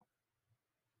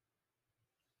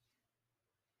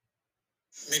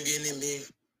Mes bien-aimés,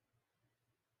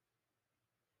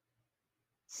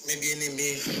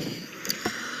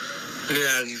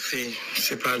 l'heure arrivée,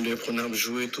 c'est pas l'heure pour nous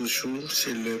jouer toujours,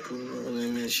 c'est l'heure pour nous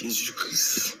aimer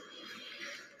Jésus-Christ.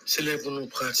 C'est l'heure pour nous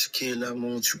pratiquer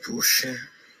l'amour du prochain.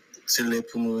 C'est l'heure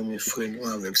pour nous aimer frères nous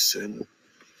avec sœurs nous.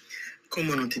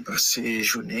 Comment nous t'es passé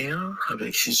journée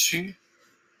avec Jésus?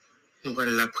 Nous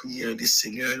allons la prière du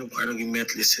Seigneur, nous allons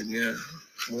remettre le Seigneur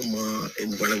moment et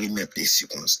nous allons remettre les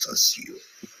circonstances.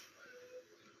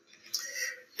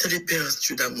 Tel est Père,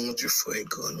 Dieu d'amour, Dieu fort et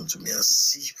grand, nous te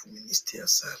merci pour le ministère,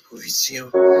 sa provision.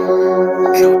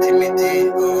 Que vous te mettez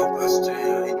en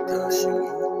pasteur et dans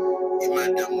chérie. Et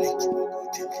madame qui nous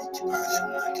côté, qui va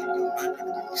jamais qui nous mal le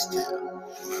ministère.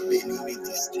 Ma béni le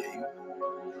ministère.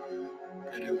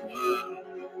 Et le voir,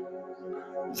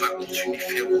 on va continuer à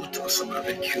faire route ensemble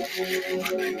avec eux. On va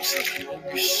gagner un sacré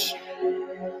bus.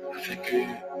 Afin que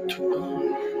tout le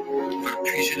monde va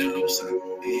puiser de l'eau ça.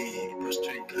 Et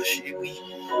pasteur est caché, oui.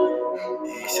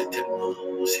 Et certainement,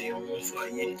 c'est un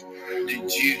foyer de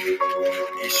Dieu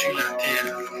et sur la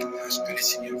terre, parce que le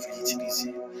Seigneur veut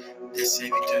utiliser des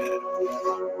serviteurs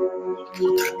pour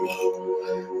ta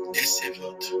gloire, des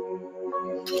servantes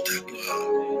pour ta gloire,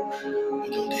 au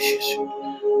nom de Jésus.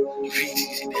 Il veut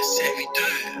utiliser des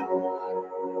serviteurs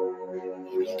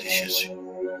au nom de Jésus.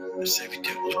 Des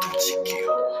serviteurs authentiques,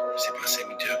 ce n'est pas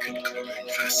serviteur que nous comme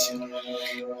facile,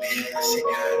 mais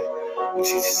Seigneur,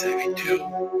 utilise des serviteurs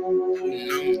pour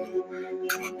nous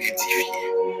capables d'édifier.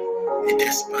 Et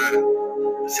n'est-ce pas,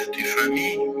 cette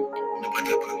famille, ne pas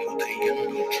t'apprendre à monter,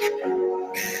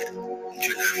 mais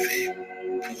Dieu l'a fait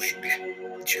pour un but.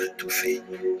 Dieu a tout fait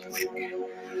pour un but.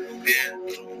 Père,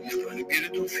 par le bien de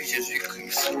ton Fils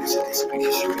Jésus-Christ, que cet esprit qui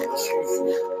se met sur vous,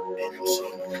 et nous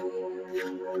sommes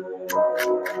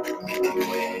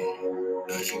témoins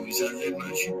à Jérusalem,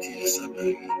 à Judée, à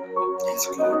Samarie,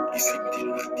 jusqu'au extrémité de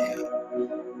la terre.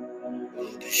 Au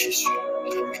nom de Jésus,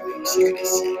 nous prions au siècle des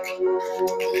siècles.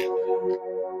 Amen.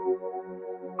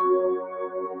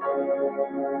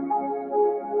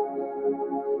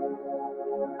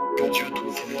 Que Dieu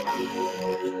trouve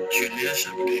Genèse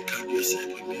chapitre 4, verset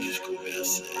 1 jusqu'au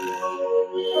verset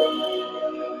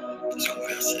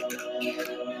 4.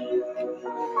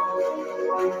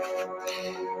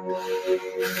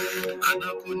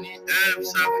 Adam connut Ève,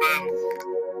 sa femme.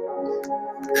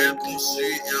 Elle conçut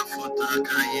et enfanta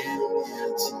Caïn et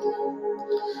elle dit,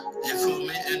 j'ai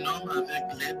formé un homme avec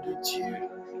l'aide de Dieu.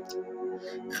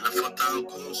 Elle enfanta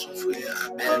encore son frère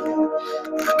Abel.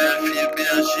 Abel fut un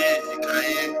berger et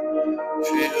Caïn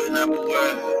fut un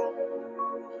laboureur.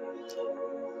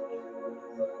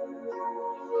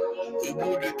 Au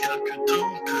bout de quelque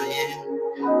temps, Caïn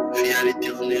fit à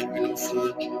l'Éternel une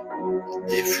offrande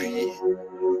et fuit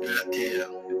de la terre.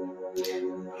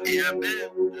 Et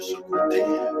Abel, de son côté,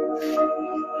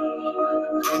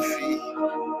 en fit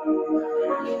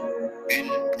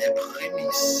une des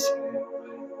prémices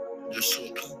de son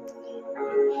troupeau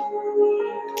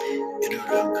et de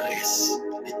leur graisse.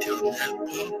 L'Éternel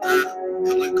porta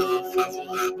un regard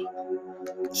favorable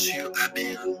sur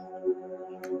Abel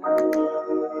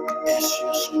et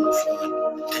sur son offrande.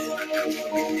 Tel a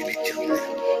béni l'Éternel.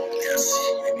 Merci,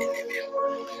 bien-aimés.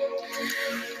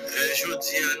 Je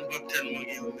dis à nous tellement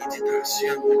une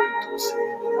méditation, mais plutôt c'est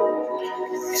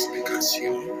une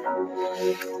explication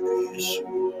sur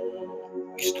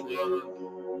l'histoire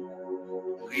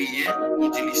réelle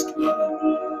de l'histoire.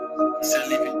 C'est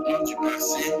l'événement du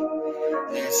passé.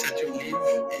 C'est un livre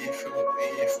et il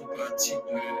fait partie de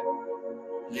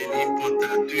les livres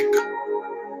Pentateuque.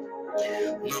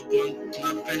 Dans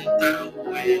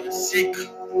Pentateuque,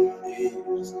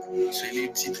 c'est les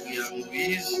titres à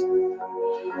Moïse.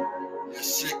 Les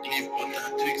 5 livres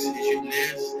Pentateuque, c'est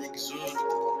Genèse, Exode,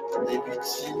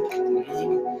 Lévitique,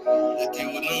 Nombre,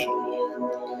 Deutéronome.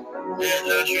 Mais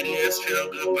la Genèse fait un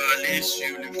grand parler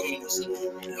sur le commencement.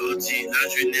 On dit la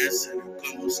Genèse, c'est le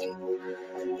commencement.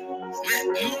 Mais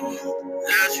nous,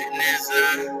 la Genèse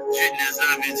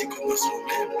avait dit commencement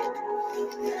même.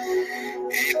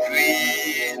 Et puis,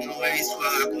 nous avons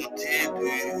l'histoire racontée de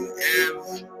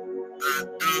Ève,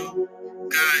 Adam,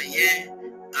 Caïn,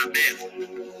 Abel.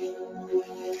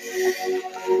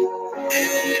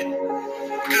 Et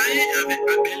Caïn avec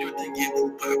Abel, il était pour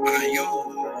papa,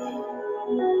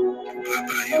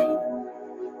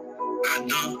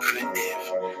 Adam avec Ève.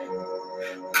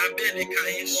 Abel et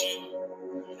Caïn sont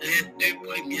les deux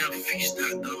premiers fils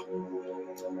d'Adam.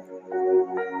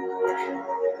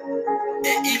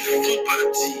 Et ils font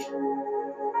partie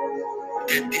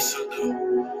des descendants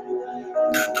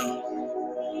d'Adam.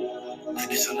 Les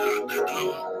descendants d'Adam,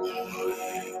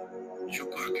 je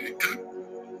crois que 4.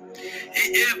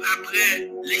 Et Ève, après,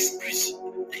 l'expulsion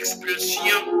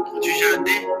expulsion du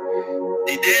jardin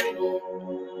d'Éden,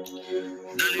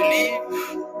 dans le livre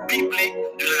biblique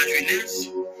de la Genèse,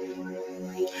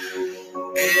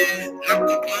 et on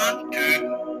comprend que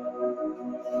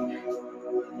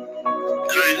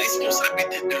la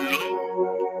responsabilité de l'homme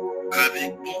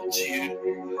avec bon Dieu,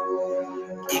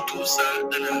 on trouve ça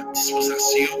dans la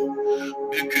dispensation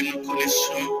que nous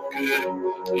connaissons, que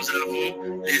nous avons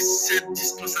les 7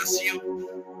 dispensations.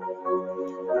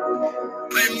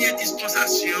 Première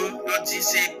dispensation, on dit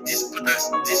c'est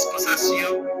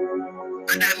dispensation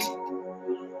adamique,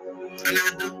 en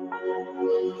Adam.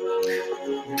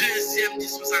 Deuxième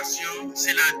dispensation,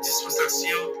 c'est la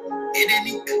dispensation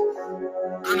édénique,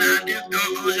 en jardin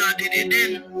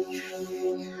d'Éden.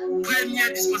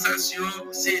 Première dispensation,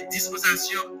 c'est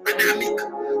dispensation adamique.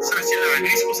 Ça, c'est la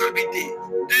responsabilité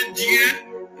de Dieu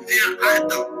vers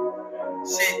Adam.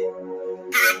 C'est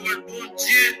parole bon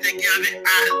Dieu qui avait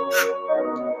Adam.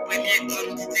 Premier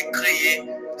homme qui était créé,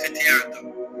 c'était Adam.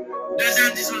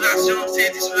 Deuxième dispensation, c'est la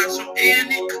dispensation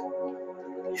édénique.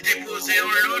 Il est posé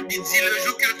en l'autre, il dit le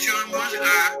jour que tu en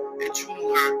mangeras et tu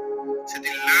mourras.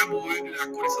 C'était l'arbre de la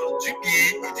connaissance du bien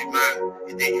et du mal.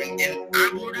 C'était un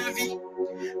arbre de vie.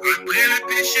 Après le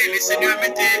péché, le Seigneur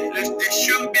mettait des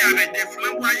chérubins avec des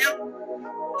flamboyants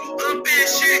pour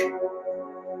empêcher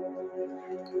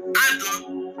Adam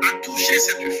à toucher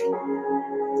cette fille.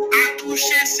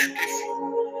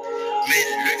 Mais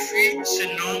le fruit se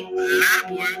nomme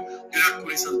l'arbre de la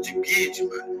connaissance du bien et du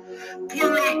mal. Pour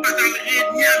l'homme, pas dans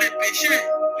régner avec péché,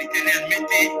 l'Éternel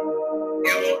mettait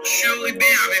un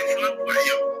chérubin avec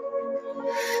flamboyant.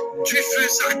 Du feu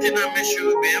s'arrêtait dans mes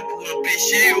chérubins pour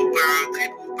empêcher ou pas entrer,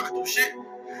 pour pas toucher,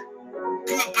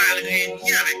 pour pas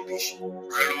régner avec péché.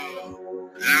 Alors,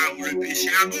 là où le péché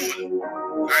abonde,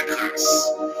 la grâce,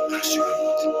 la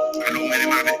suivante. Alors,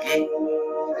 même avec nous,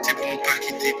 c'est pour ne pas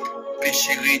quitter le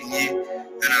péché régner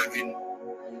dans la vie.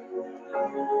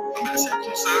 C'est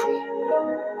comme ça.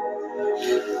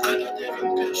 Alors, devant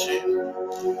le péché. Nous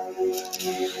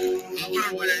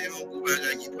parlons d'un groupe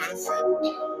qui prend fait.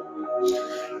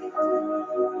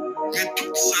 Mais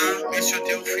tout ça, monsieur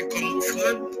Théophile, comme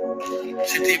offrande,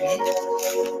 c'était bon.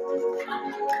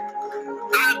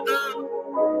 Adam,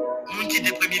 mon qui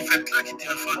était premier fait là, qui était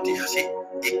enfanté, c'est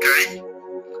Caïn.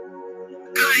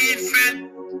 Caïn fait,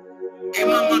 et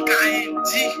maman Caïn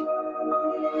dit,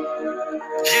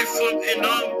 j'ai formé un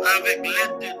homme avec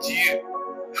l'aide de Dieu.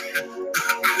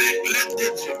 Avec l'aide de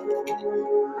Dieu.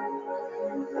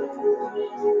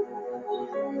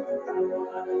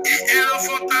 Et elle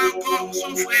enfanta encore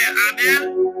son frère Abel,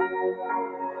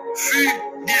 fut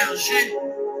berger.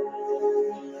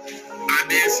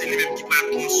 Abel, c'est lui-même qui va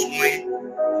prendre soin.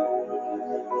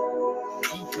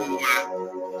 Tout pouvoir,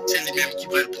 c'est lui-même qui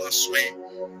va prendre soin.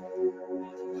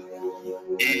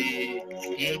 Et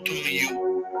montons.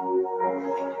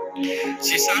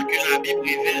 C'est ça que la Bible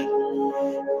révèle.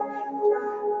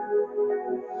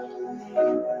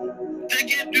 Il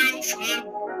y a deux offrandes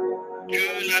que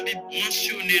la Bible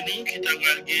mentionnait, donc, qui t'a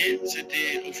gagné,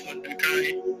 c'était l'offrande de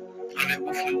Caïn avec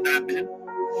l'offrande d'Abel.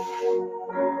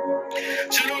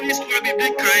 Selon l'histoire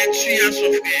biblique, Caïn tua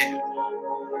son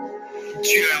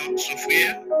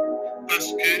frère.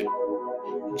 Parce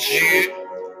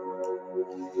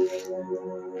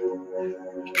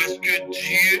que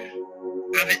Dieu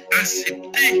avait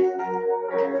accepté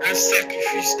le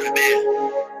sacrifice d'Abel.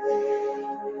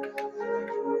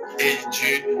 Et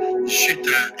Dieu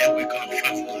jeta un regard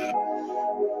favorable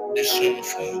de son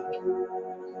offrande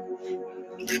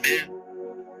d'Abel.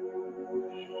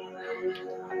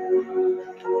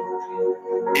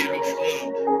 Et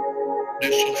l'offrande de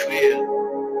son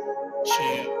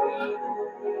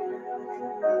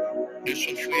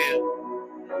frère,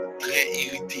 très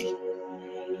irrité.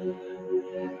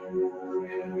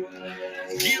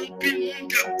 Guillaume Pilon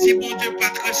qui a dit bon Dieu pas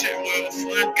très seulement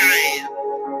offrande Caïn.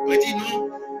 On dit non.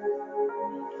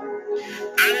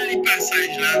 À le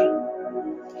passage là,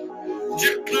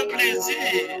 Dieu prend plaisir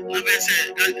dans le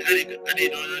verset, regardez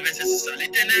dans le verset 6.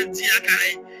 L'Éternel dit à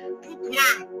Caïn, pourquoi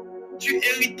tu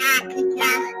irrites,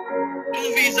 pourquoi ton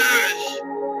visage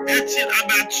est-il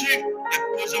abattu? Et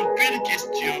posons plein de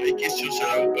questions, et questions ça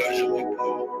va pas, je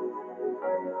réponds.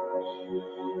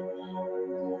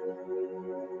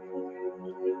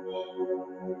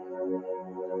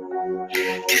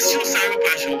 Questions ça va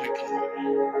pas, je réponds.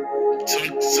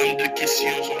 Sont de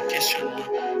questions, sont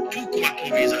questionnements. Pourquoi ton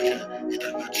visage est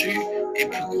abattu et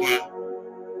pourquoi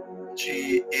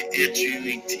tu es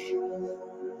irrité?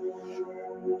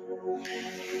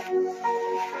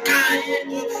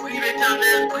 Caïn offrit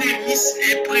l'Éternel prémices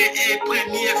et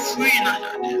premier fruit dans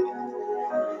la terre.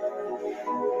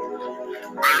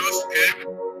 Alors que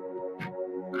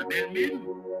belle-même,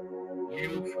 lui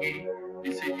offrit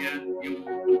le Seigneur un mouton.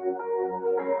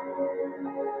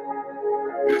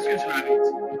 Qu'est-ce que cela veut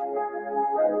dire?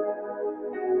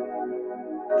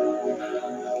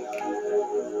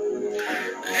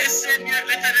 Le Seigneur,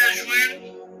 l'Éternel joint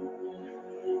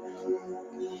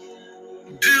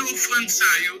deux offrandes ça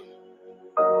yo.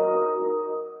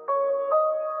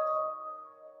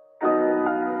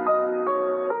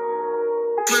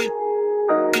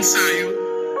 Offrande ça yo.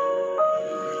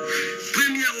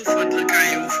 Première offrande là qu'a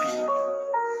offri.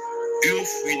 Il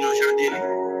offri dans le jardin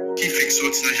qui fait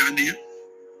sortir dans le jardin.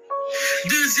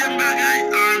 Deuxième bagaille,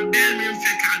 un bel même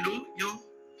fait cadeau, yo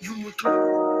mouton.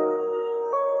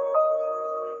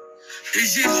 Et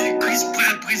Jésus-Christ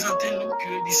pour présenter nous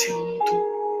que d'ici un mouton.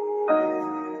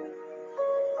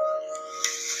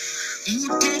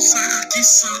 Mouton ça qui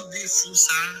sans défaut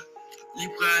ça, il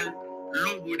prend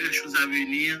l'ombre des choses à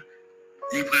venir,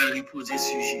 il prend reposer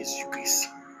sur Jésus-Christ.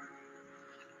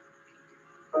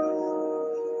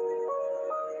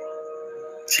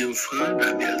 C'est offrande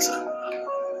la belle ça.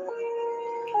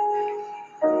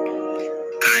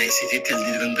 Car c'était tel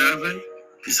de travail,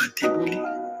 puis ça t'est bouli.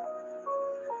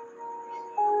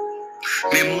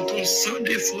 Mais mouton sans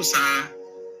défaut ça,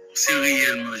 c'est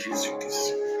réellement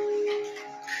Jésus-Christ.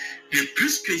 Mais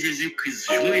plus que Jésus-Christ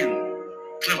joue,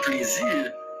 prend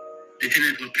plaisir,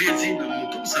 l'Éternel prend plaisir dans le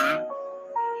mouton ça,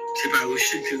 c'est pas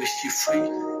rejeter que rejeter fruit.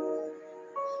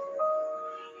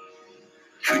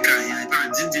 Fruit car il n'y a pas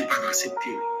dit qu'il pas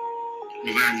accepter.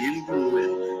 On va aller nous pour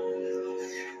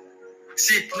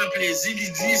c'est prend plaisir,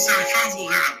 il dit ça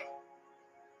favorable.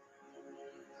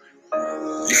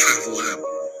 Il est favorable.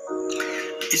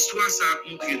 Histoire ça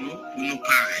montre nous, nous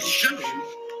pas jaloux.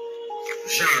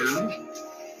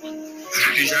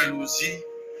 Parce que jalousie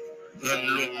rend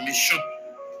l'homme méchant.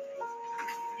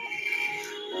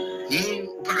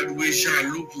 Nous pas louer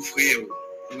jaloux pour frère,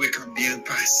 ou est bien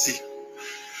passé.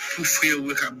 Pour frère,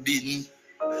 ou est béni.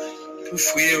 Pour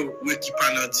frère, ou est qui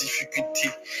pas dans difficulté.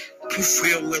 Pour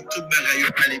frère, ou est tout bagaille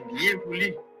aller bien pour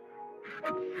lui.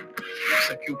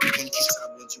 C'est que vous pouvez qui ça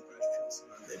bon Dieu pas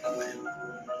faire avec vous.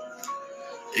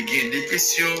 Et il y a des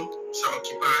questions ça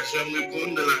qui pas jamais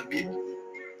répondre dans la Bible.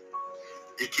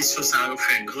 Des questions ça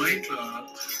fait grand éclat.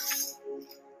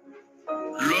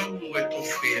 L'homme ou est ton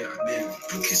frère, mais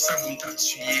pour qui ça vous t'a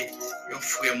tué, ton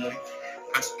frère moi,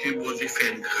 parce que bon Dieu fait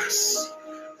une grâce.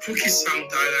 Pour qui ça vous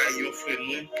t'a raillé, ton frère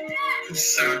moi, pour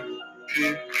ça que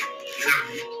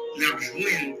la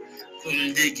joindre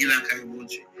comme dégué la caille bon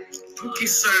Dieu. Pour qui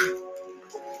ça,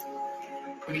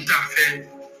 pour t'a fait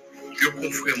que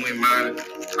mon frère moi mal,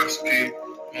 parce que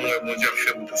moi bon Dieu a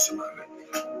fait tout ce mal.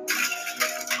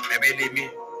 Mais bien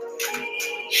aimé,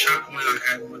 chaque mois la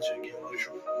caille bon Dieu qui est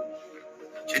bonjour.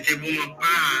 C'était bon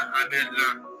pas Abel là.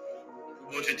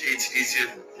 Bon Dieu t'a utilisé.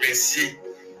 Merci.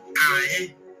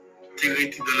 Caïn t'es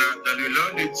resté dans le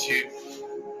land de Dieu.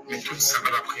 Mais tout ça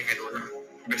va la priver là.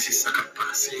 Mais c'est ça qui a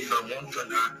passé dans le monde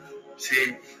là.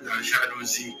 C'est la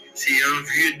jalousie. C'est un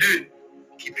vieux d'eux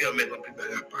qui permet de plus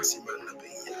de passer dans le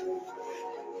pays.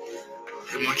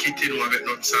 Et moi qui étais nous avec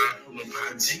notre sang, on n'a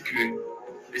pas dit que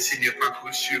le Seigneur pas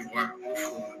recevoir au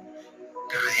fond.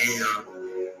 Caïn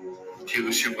tu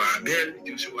recevras Abel,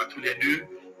 tu recevras tous les deux,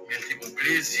 mais tu as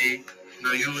plaisir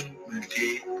dans une, mais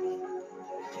tu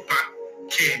pas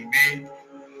qu'aimer,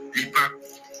 tu pas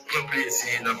prendre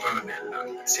plaisir dans Abel.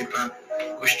 Ce n'est pas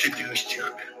rejeter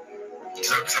Abel.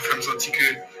 Ça fait me sentir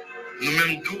que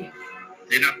nous-mêmes tous,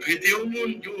 nous avons traité au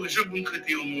monde, nous avons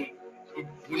traité au monde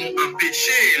pour nous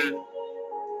empêcher de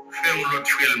faire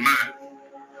l'autre mal.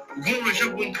 Nous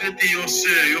avons traité nos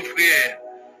soeurs, nos frères,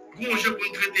 nous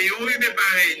avons traité nos bébés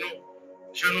pareil, non.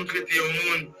 Je nous traite au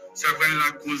monde, ça va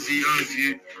la causer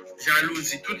envie,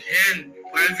 jalousie, toute haine,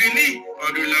 pour venir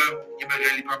par-delà, et bien,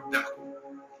 il n'est pas d'accord.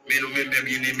 Mais nous-mêmes,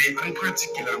 bien aimés, on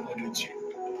pratique l'amour de Dieu.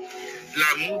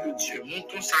 L'amour de Dieu,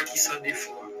 montons ça qui sans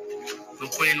défaut. Nous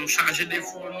pouvons nous charger des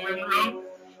fois nous-mêmes là,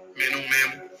 mais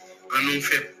nous-mêmes, on nous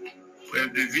fait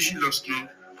preuve de vigilance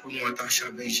pour nous attacher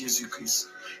avec Jésus-Christ.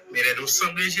 Mais nous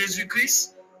semble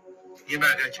Jésus-Christ, il y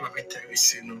a des choses qui vont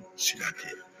intéresser nous sur la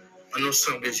terre. En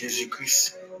ensemble de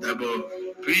Jésus-Christ. D'abord,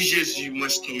 puis Jésus, moi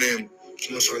nous-mêmes,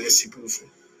 qui nous soit laissés pour vous.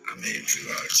 Amen.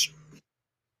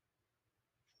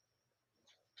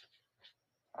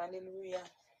 Alléluia.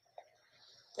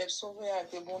 Père Sauveur,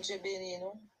 que bon Dieu bénisse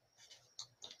nous.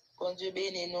 Bon Dieu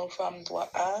bénisse nous, femmes, toi,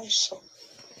 âge.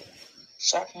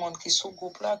 Chaque monde qui est sous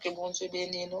groupe là, que bon Dieu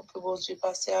bénisse nous, que bon Dieu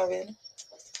passe avec nous.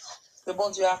 Que bon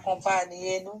Dieu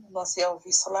accompagne nous dans ce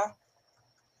service là.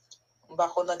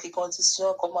 Par contre, dans quelles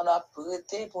conditions, comment on a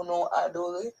prêté pour nous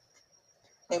adorer.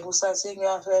 Mais pour ça,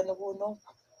 Seigneur, fait nous pour nous.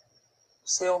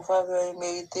 C'est une faveur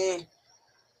méritée.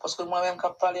 Parce que moi-même, quand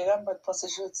je parle là, je pense que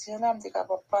je tiens là, je suis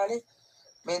capable de parler.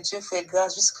 Mais Dieu fait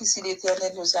grâce, jusqu'ici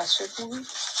l'Éternel nous a secourus.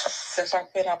 C'est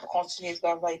chaque peine à continuer de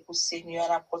travailler pour le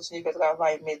Seigneur, à continuer de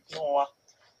travailler maintenant.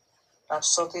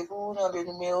 Chantez-vous dans le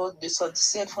numéro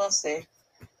 217 français.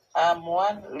 À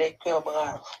moi, les cœurs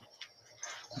braves.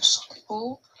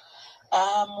 Chantez-vous.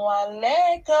 À moi,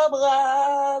 les cœurs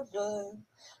braves,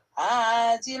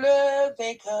 a dit le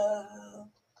vainqueur,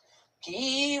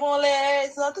 qui vont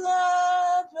les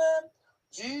entraves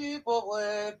du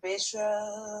pauvre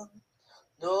pécheur.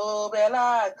 Noble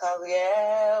la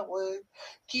carrière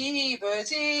qui veut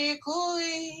y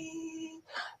courir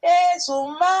et sous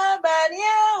ma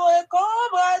bannière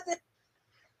combattre.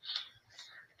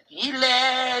 Il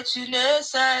est une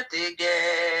sainte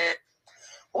guerre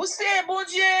où c'est bon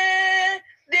Dieu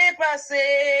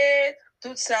dépassé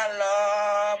toute sa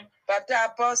l'homme pas ta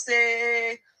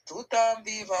pensée tout en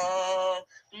vivant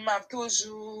m'a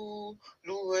toujours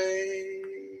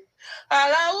loué. À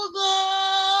la ou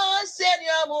grand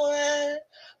Seigneur moi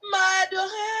m'adorer.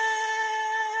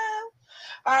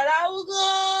 À la ou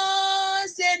grand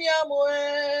Seigneur moi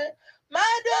m'adorer.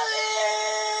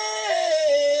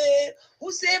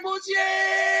 Où c'est mon Dieu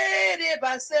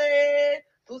dépassé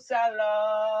tout ça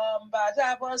l'homme pas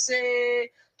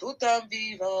d'avancer tout en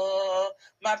vivant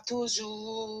m'a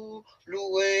toujours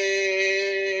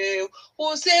loué.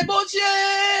 Où c'est mon Dieu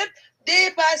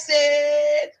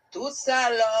dépassé tout ça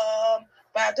l'homme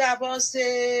pas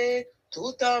d'avancer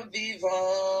tout en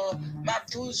vivant m'a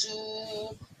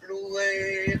toujours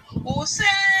loué. Où c'est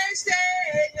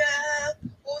Seigneur,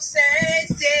 où c'est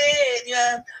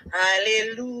Seigneur,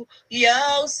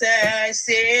 alléluia, où c'est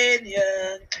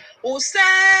Seigneur, où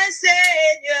c'est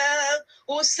Seigneur,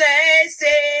 où c'est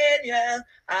Seigneur,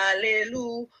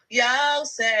 alléluia, où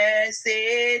c'est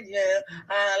Seigneur,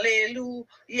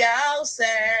 alléluia, où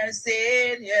c'est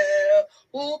Seigneur,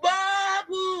 ou bon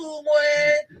pour moi,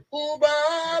 ou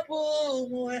bon pour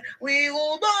moi, oui, ou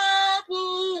bon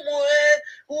pour moi,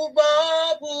 ou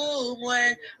bon pour moi,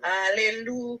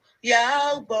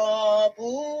 alléluia, ou bon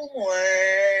pour moi,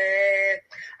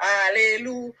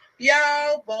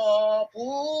 alléluia, ou bon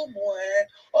pour moi,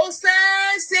 oh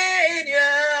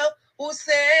Saint-Seigneur, oh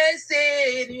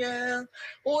Saint-Seigneur,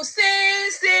 oh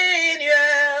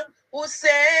Saint-Seigneur, oh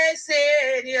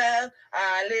Saint-Seigneur,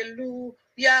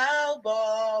 alléluia,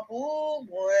 bon pour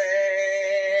moi,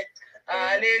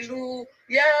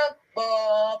 alléluia,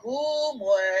 bon pour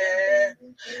moi,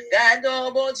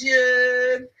 garde bon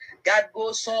Dieu,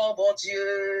 garde son bon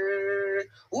Dieu,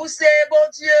 où c'est bon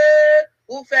Dieu,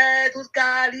 où fait toute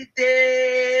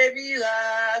qualité,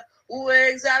 miracle, où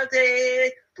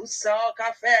exalter tout ça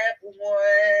qu'a fait pour moi,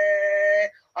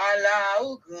 Allah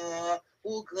ou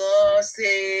grand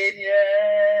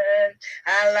Seigneur,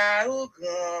 Allah ou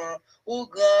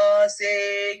grand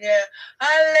Seigneur,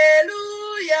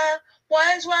 alléluia,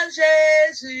 moi je vois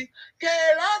Jésus,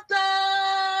 que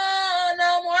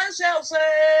l'entend, moi cherche,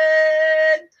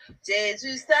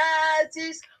 Jésus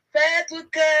satisfait tout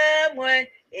que moi,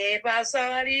 et par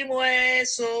son lit, moi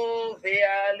sauvé,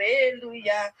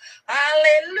 alléluia,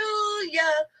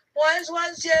 alléluia, moi je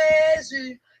vois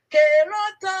Jésus, que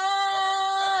l'entend,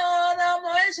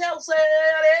 moi cherche,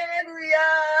 alléluia,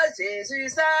 Jésus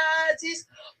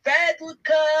satisfait tout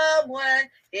que moi,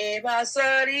 et par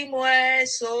son lit, moi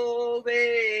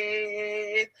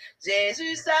sauvé,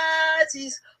 Jésus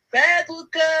satisfait tout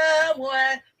que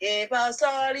moi, et par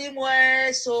son lit,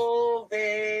 moi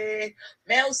sauvé.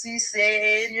 Merci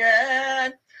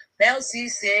Seigneur, merci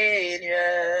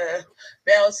Seigneur,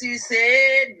 merci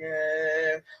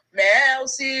Seigneur,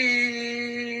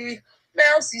 merci,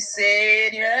 merci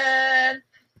Seigneur,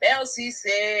 merci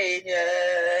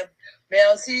Seigneur,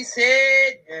 merci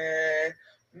Seigneur,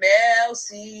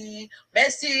 merci,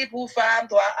 merci pour femme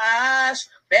toi H,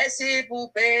 merci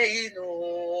pour pays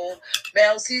nous,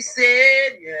 merci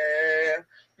Seigneur.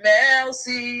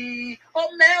 Merci, oh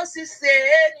merci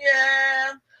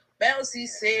Seigneur, merci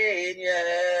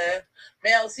Seigneur,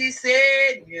 merci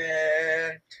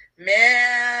Seigneur,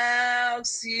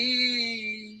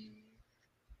 merci.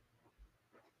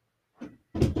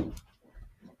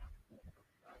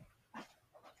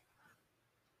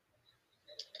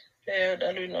 Père,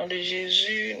 dans le nom de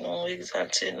Jésus, nous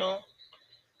exaltons,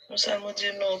 nous allons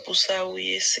dire non pour ça,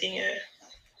 oui, Seigneur.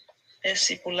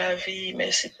 Merci pour la vie,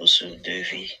 merci pour ce de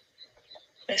vie.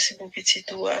 Merci pour petit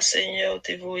toi, Seigneur,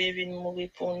 tu voulu venir mourir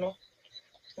pour nous.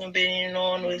 Nous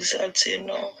bénissons, nous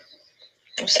exaltons.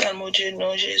 Nous saluons Dieu,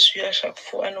 non, Jésus, à chaque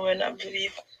fois, nous allons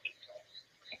vivre.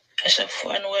 À chaque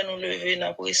fois, nous allons nous lever, nous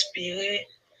allons respirer.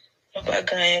 Nous pas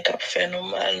gagner qu'à faire nous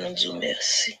mal, nous disons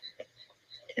merci.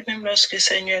 Et même lorsque,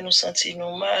 Seigneur, nous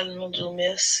sentons mal, nous disons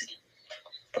merci.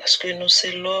 Parce que nous,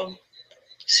 c'est l'homme.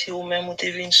 Si vous-même, vous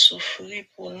devez souffrir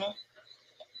pour nous,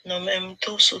 nous-mêmes,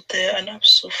 tous sous terre, nous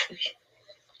souffrir.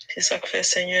 C'est ça que fait,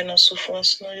 Seigneur, dans la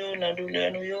souffrance, dans la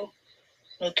douleur,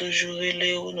 nous toujours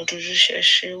relais, nous toujours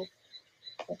chercher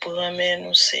pour prendre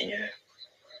nous, Seigneur.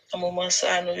 À un moment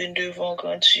ça, nous venons devant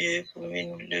grand Dieu pour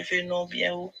nous lever nos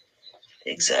bien haut,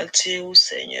 exalter au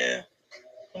Seigneur.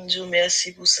 Nous disons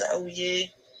merci pour ça,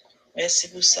 oui.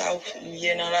 Merci pour ça,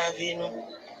 oui, dans la vie, nous.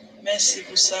 Merci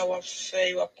pour ça, vous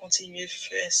fait, vous continuer à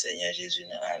faire, Seigneur Jésus,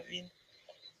 dans la vie.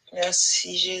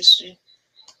 Merci, Jésus.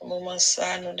 Au moment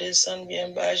ça, nous descendons bien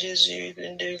bas, Jésus,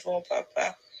 nous devant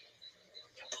Papa,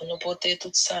 pour nous porter tout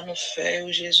ça, nous fait,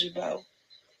 au Jésus, bah.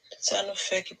 Tout ça nous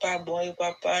fait qui pas bon, et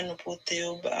Papa, nous porter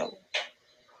au bas.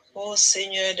 Oh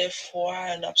Seigneur, des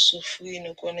fois, nous avons souffert,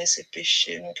 nous connaissons ces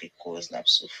péchés, nous qui causent, nous avons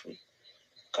souffert.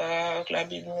 Car la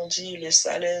Bible nous dit, le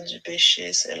salaire du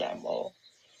péché, c'est la mort.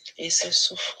 Et c'est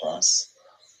souffrance.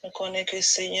 Nous connaissons que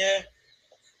Seigneur,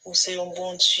 vous c'est un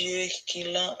bon Dieu qui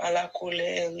lent à la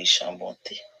colère, riche en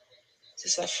bonté. C'est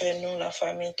ça fait nous, la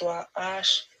famille, toi,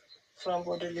 H,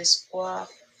 flambeau de l'espoir,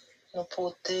 nous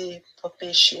porter pour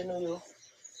péché, nous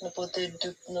porter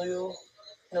doute,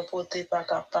 nous porter pas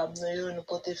capable, nous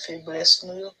porter faiblesse,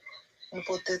 nous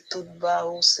porter tout bas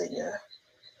au Seigneur.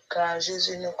 Car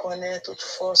Jésus nous connaît, toute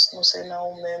force, nous c'est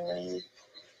dans nous-mêmes.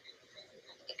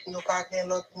 Nous pas qu'un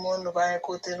l'autre monde, nous pas un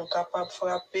côté, nous capables de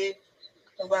frapper,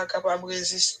 nous pas capables de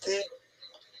résister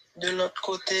de l'autre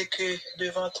côté que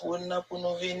devant trône pour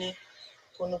nous venir,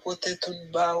 pour nous porter tout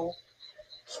bas au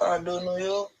fardeau,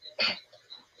 nous,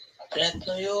 plainte,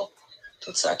 nous,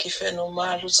 tout ça qui fait nous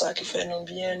mal, tout ça qui fait nous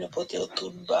bien, nous porter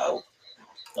tout bas au.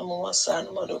 Dans le moment ça, nous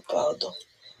demandons pardon.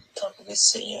 Tant que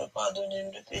Seigneur,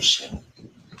 pardonnez-nous de péché,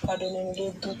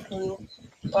 pardonnez-nous de doute,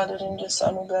 pardonnez-nous de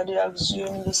ça, nous garder avec yeux,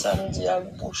 de ça, nous dire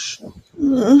avec bouche.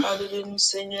 Pardonnez-nous,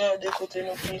 Seigneur, de côté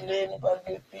nous piler, nous pas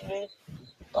de piler.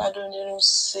 Pardonnez-nous,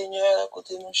 Seigneur, de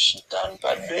côté nous chita, nous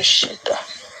pas de chita.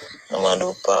 Nous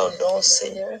demandons pardon,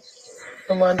 Seigneur.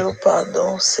 Nous demandons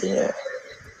pardon, Seigneur.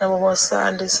 À un moment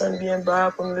ça, descend bien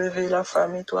bas pour nous lever la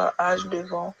famille, toi, âge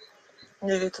devant.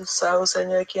 Lever tout ça au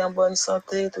Seigneur qui est en bonne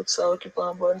santé, tout ça qui est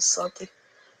en bonne santé.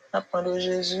 Apprendre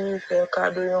Jésus, faire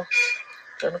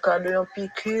un cadeau,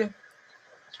 piqûre,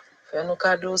 faire un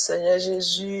cadeau, Seigneur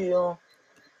Jésus,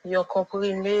 un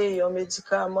comprimé, un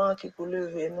médicament qui peut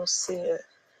lever nous, Seigneur.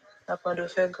 Apprendre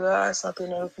faire grâce, entrer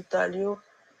dans l'hôpital,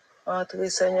 entrer,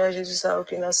 Seigneur Jésus, ça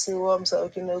qui dans sérum, ça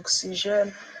qui dans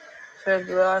oxygène, faire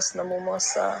grâce dans le moment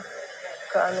ça,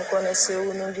 car nous connaissons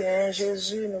où nous gagnons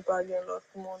Jésus, nous pas gagnons l'autre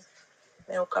monde,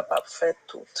 mais nous sommes capables de faire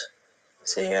tout.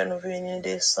 Seigneur, nous venons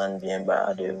descendre bien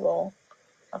bas devant.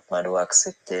 Après, nous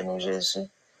accepter nous, Jésus.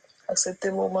 Accepter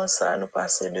le moment ça, nous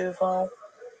passer devant.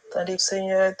 Tandis que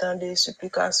Seigneur, tendez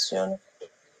supplications,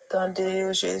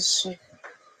 tendez Jésus.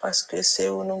 Parce que c'est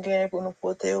où nous gagnons pour nous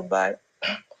porter au bail.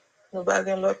 Nous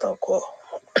baguons l'autre encore.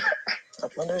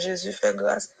 Après, Jésus fait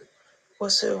grâce.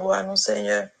 Recevoir nous,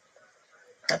 Seigneur.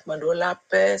 Après, la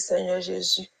paix, Seigneur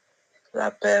Jésus.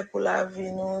 La paix pour la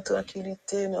vie, nous,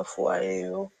 tranquillité dans le foyer,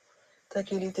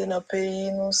 tranquillité dans le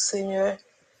pays, nous, Seigneur.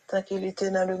 Tranquillité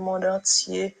dans le monde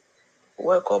entier.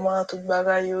 Ouais, comment toute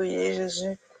bagaille est,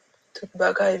 Jésus. Toute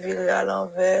bagaille virée à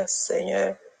l'envers,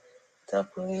 Seigneur. T'en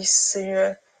prie,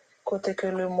 Seigneur. Côté que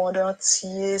le monde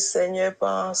entier, Seigneur,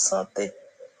 pas en santé.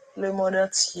 Le monde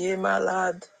entier est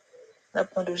malade.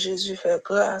 N'apprends de Jésus, faire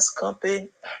grâce,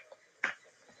 camper.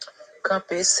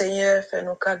 Camper, Seigneur, fais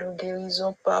nos cadeaux de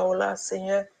guérison par là,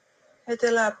 Seigneur.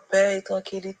 Mettez la paix et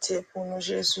tranquillité pour nous,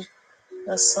 Jésus.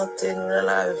 Dans la santé, nous, dans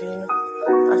la vie, nous.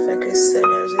 Afin que,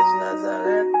 Seigneur Jésus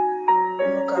Nazareth,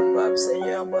 nous capables,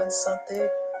 Seigneur, en bonne santé,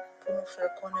 pour nous faire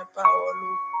connaître parole,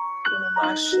 pour nous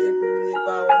marcher, pour nous lire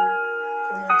parole,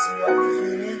 pour nous dire à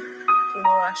venir, pour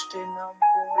nous acheter une âme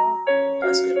pour nous,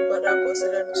 parce que nous pas d'accord,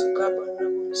 c'est là nous sommes capables pour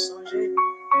nous songer,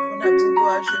 pour nous dire,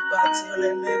 dois-je partir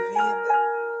les mains vides,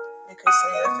 et que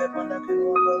Seigneur fait pendant que nous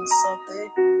en bonne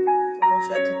santé, pour nous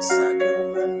faire tout ça que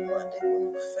nous-mêmes demandez pour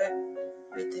nous faire,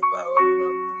 mettez parole dans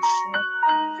la bouche, nous,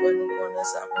 faire nous connaître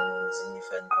ça pour nous dire,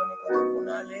 faire nous connaître côté pour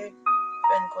nous aller,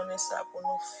 faire nous connaître ça pour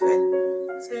nous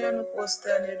faire. Seigneur, nous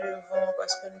prosterner devant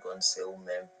parce que nous connaissons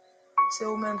vous-même. C'est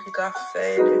vous-même qui a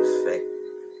fait et le fait.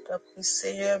 Donc,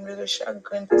 Seigneur, me chaque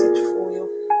grande petite fouille,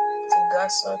 petit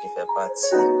garçon qui fait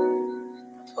partie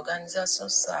de l'organisation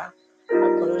ça.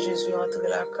 Après Jésus entre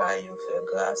la caille, fait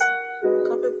grâce.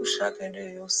 Campez pour chacun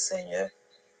de vous, Seigneur.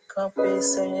 Campez,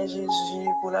 Seigneur Jésus,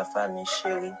 pour la famille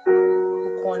chérie.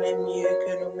 Pour qu'on est mieux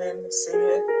que nous-mêmes,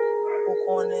 Seigneur. Pour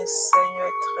qu'on est,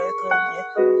 Seigneur, très, très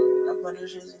bien. Après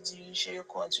Jésus, diriger et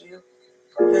conduire.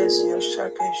 Vers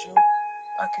chaque jour.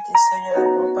 Pas quitter Seigneur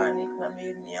en panique dans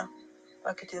mes miens.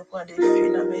 Pas quitter prendre des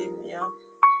filles dans mes miens.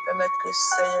 Permettre que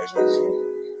Seigneur Jésus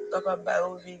capable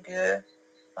de vigueur.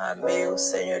 Amé au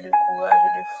Seigneur de courage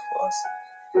et de force.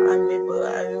 Amé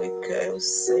bras et cœur au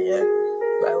Seigneur.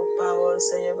 Par aux paroles,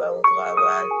 Seigneur, par au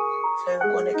travail. Faire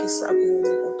connaître qui ça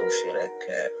pour toucher le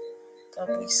cœur. Tant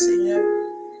pis, Seigneur,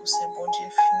 pour ce bon Dieu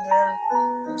fidèle,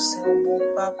 pour ce bon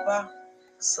papa.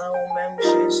 Sans vous-même,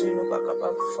 Jésus, nous ne sommes pas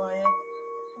capables de faire rien.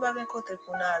 Nous n'avons pas de côté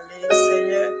pour nous aller,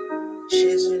 Seigneur.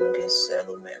 Jésus, nous sommes seuls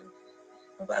nous-mêmes.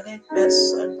 Nous n'avons pas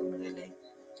personne pour nous aider.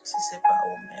 Si ce n'est pas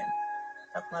vous-même,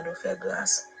 nous avons faire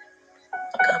grâce.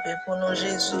 Camper pour nous,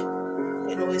 Jésus.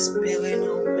 Et nous espérer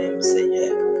nous-mêmes,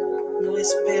 Seigneur. Nous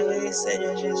espérer,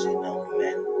 Seigneur Jésus,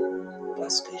 nous-mêmes.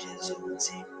 Parce que Jésus nous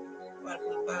dit, on va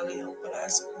préparer une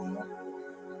place pour nous.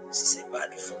 Si ce n'est pas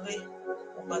de vrai,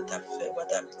 on va faire, on va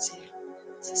dire.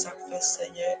 C'est ça que fait,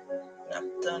 Seigneur. Nous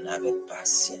attendons avec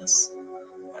patience.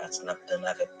 Nous attendons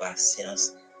avec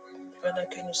patience. Pendant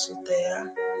que nous sommes terre,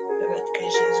 permettre que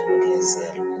Jésus nous ait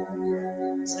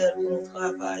zèle pour nous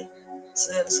travail,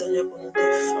 zèle, Seigneur, pour nous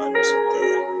défendre sur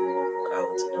terre. Car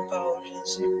vous dites dans la parole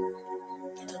Jésus,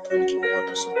 tout le monde qui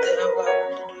monte sur terre va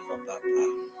monter devant Papa.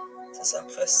 C'est ça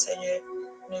que fait, Seigneur.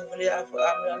 Nous voulons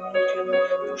avoir l'amour que nous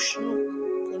avons bouche nous,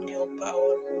 pour nous dire une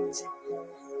parole, pour nous dire pour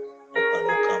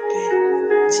nous camper,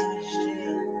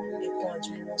 diriger et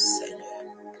conduire nos Seigneur.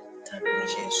 Tant pis,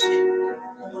 Jésus,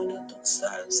 nous demandons tout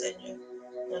ça, Seigneur.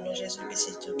 Dans nos Jésus,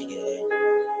 c'est tout qui est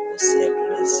au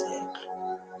siècle des siècles.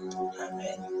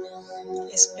 Amen.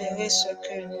 Espérer ce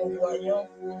que nous voyons,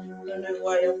 nous ne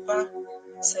voyons pas,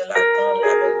 c'est l'attendre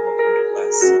avec beaucoup de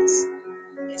patience.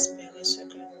 Espérer ce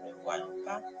que nous ne voyons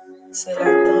pas, c'est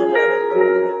l'attendre avec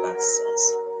beaucoup de patience.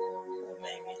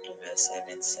 Romains 8, verset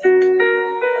 25.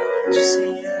 Parole du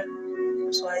Seigneur,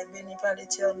 soyez bénis par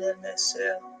l'Éternel, mes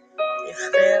sœurs et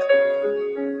frères.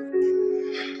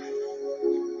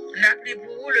 N'appelez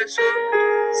pour vous le psaume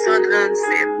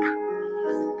 137.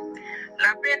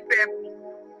 La paix peuple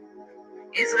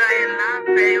Israël là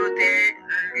fait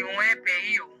loin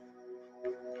pays.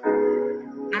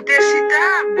 Nous te chita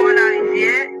bon la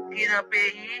rivière qui dans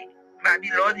pays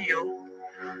Babylone yo.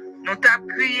 Nous t'a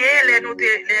crié les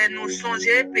nous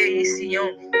songer pays Sion.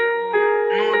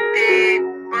 Nous te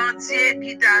pendier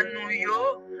qui t'a nous yo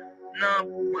dans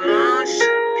branche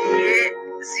pied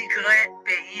si grand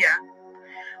pays a.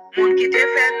 Moun qui te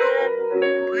fait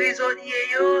nous prisonniers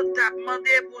yo t'a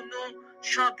demandé pour nous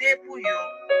chanter pour yo.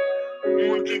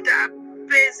 Moun qui t'a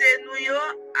pesé nous yo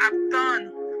attendre.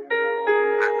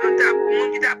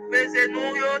 Moun qui t'a pesé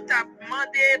nous yo t'a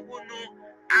demandé pour nous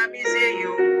amuser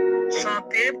yo.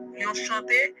 Chanter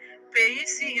pays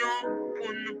Sion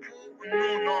pour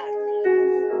nous non.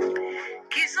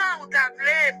 Qui sont ou t'a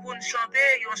voulu pour nous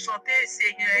chanter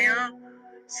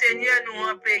Seigneur nous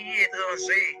en pays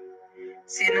étranger.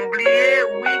 Si nous oublions,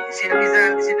 oui,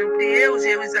 Jérusalem,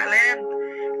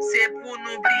 c'est pour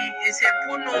nous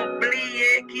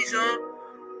oublier qui sont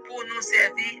pour nous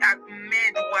servir à main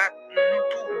droite, nous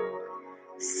tout.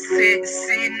 Si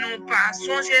nous pas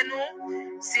songer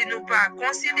nous, si nous pas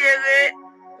considérer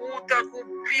ou tant que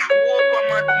plus gros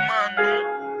contentement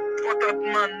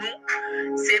nous,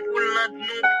 c'est pour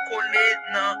nous coller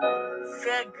dans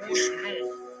fond bouche nous.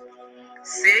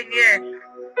 Seigneur,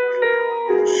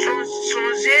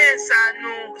 changer ça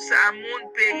mon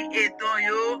pays et ton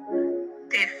yo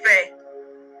te fait.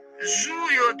 Jour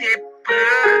yo te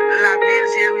prend la ville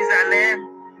Jérusalem,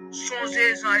 changer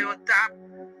Jean yo tap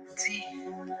dit.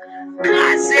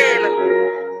 Craser,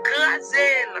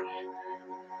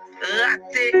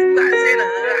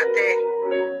 raté.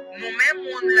 Nous-mêmes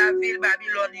on la ville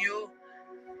Babylone yo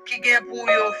qui gen pour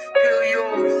yo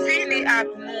fini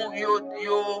avec nous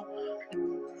yo.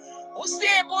 Où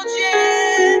c'est mon Dieu?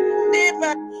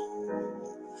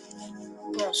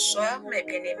 Bonsoir mes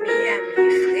bien-aimés,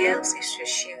 amis, frères et sœurs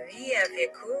chéris,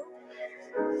 avec vous.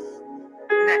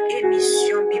 La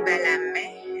émission Bible à la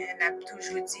main, on a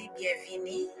toujours dit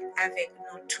bienvenue avec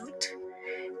nous toutes.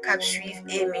 Cap suivre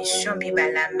émission Bible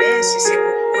à la main, si c'est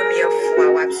pour première fois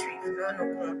ou suivre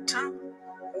nous contents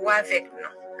ou avec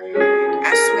nous.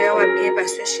 Assoyez ou bien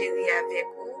pasteur chéri avec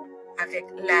vous, avec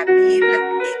la Bible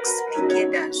expliquée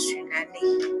dans une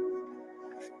année.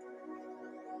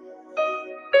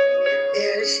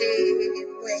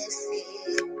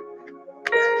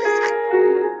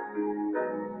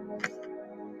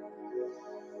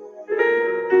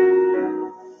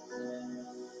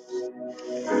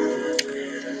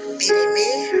 Bien-aimé,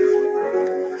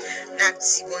 n'a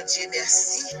dit bon Dieu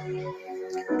merci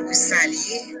pour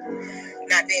saluer,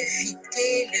 n'a invité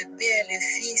le Père, le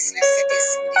Fils, le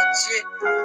Saint-Esprit de Dieu